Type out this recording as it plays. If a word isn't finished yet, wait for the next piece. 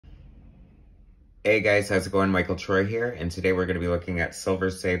Hey guys, how's it going? Michael Troy here, and today we're going to be looking at Silver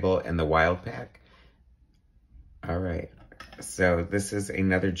Sable and the Wild Pack. Alright, so this is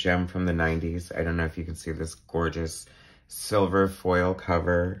another gem from the 90s. I don't know if you can see this gorgeous silver foil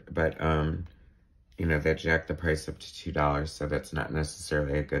cover, but, you know, they jacked the price up to $2, so that's not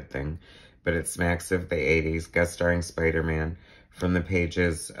necessarily a good thing. But it smacks of the 80s, guest starring Spider-Man. From the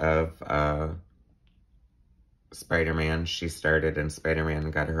pages of, Spider-Man. She started in Spider-Man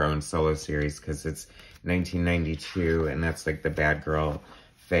and got her own solo series because it's 1992 and that's like the bad girl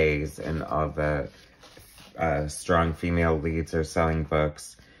phase and all the strong female leads are selling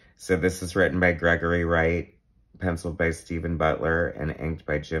books. So this is written by Gregory Wright, penciled by Stephen Butler, and inked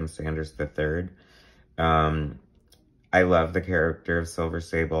by Jim Sanders III. I love the character of Silver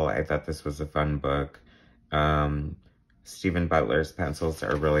Sable. I thought this was a fun book. Stephen Butler's pencils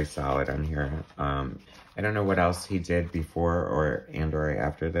are really solid on here. I don't know what else he did before or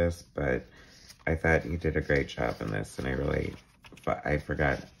after this, but I thought he did a great job in this, and I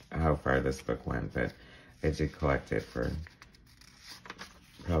forgot how far this book went, but I did collect it for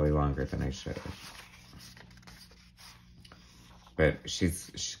probably longer than I should have. But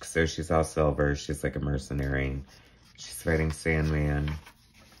she's all silver. She's like a mercenary. She's fighting Sandman.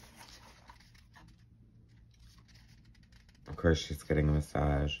 Of course, she's getting a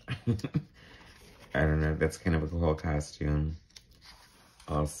massage. I don't know, that's kind of a cool costume.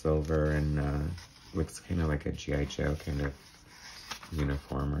 All silver and looks kind of like a G.I. Joe kind of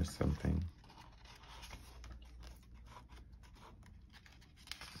uniform or something.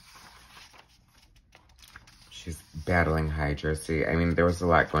 She's battling Hydra. See, I mean, there was a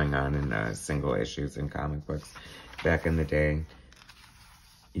lot going on in single issues in comic books back in the day.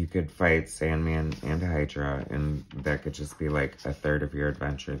 You could fight Sandman and Hydra, and that could just be like a third of your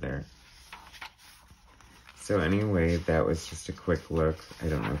adventure there. So anyway, that was just a quick look. I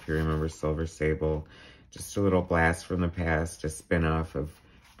don't know if you remember Silver Sable. Just a little blast from the past, a spin-off of,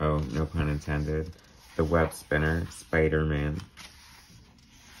 oh, no pun intended, the web spinner, Spider-Man.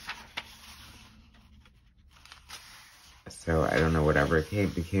 So I don't know whatever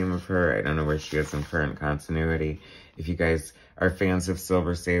became of her. I don't know where she is in current continuity. If you guys are fans of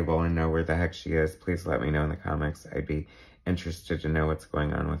Silver Sable and know where the heck she is, please let me know in the comics. I'd be interested to know what's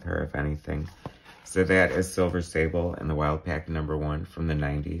going on with her, if anything. So that is Silver Sable and the Wild Pack #1 from the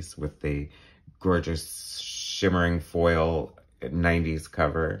 90s with the gorgeous shimmering foil 90s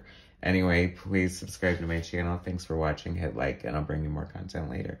cover. Anyway, please subscribe to my channel. Thanks for watching. Hit like and I'll bring you more content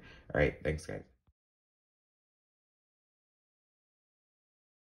later. All right, thanks guys.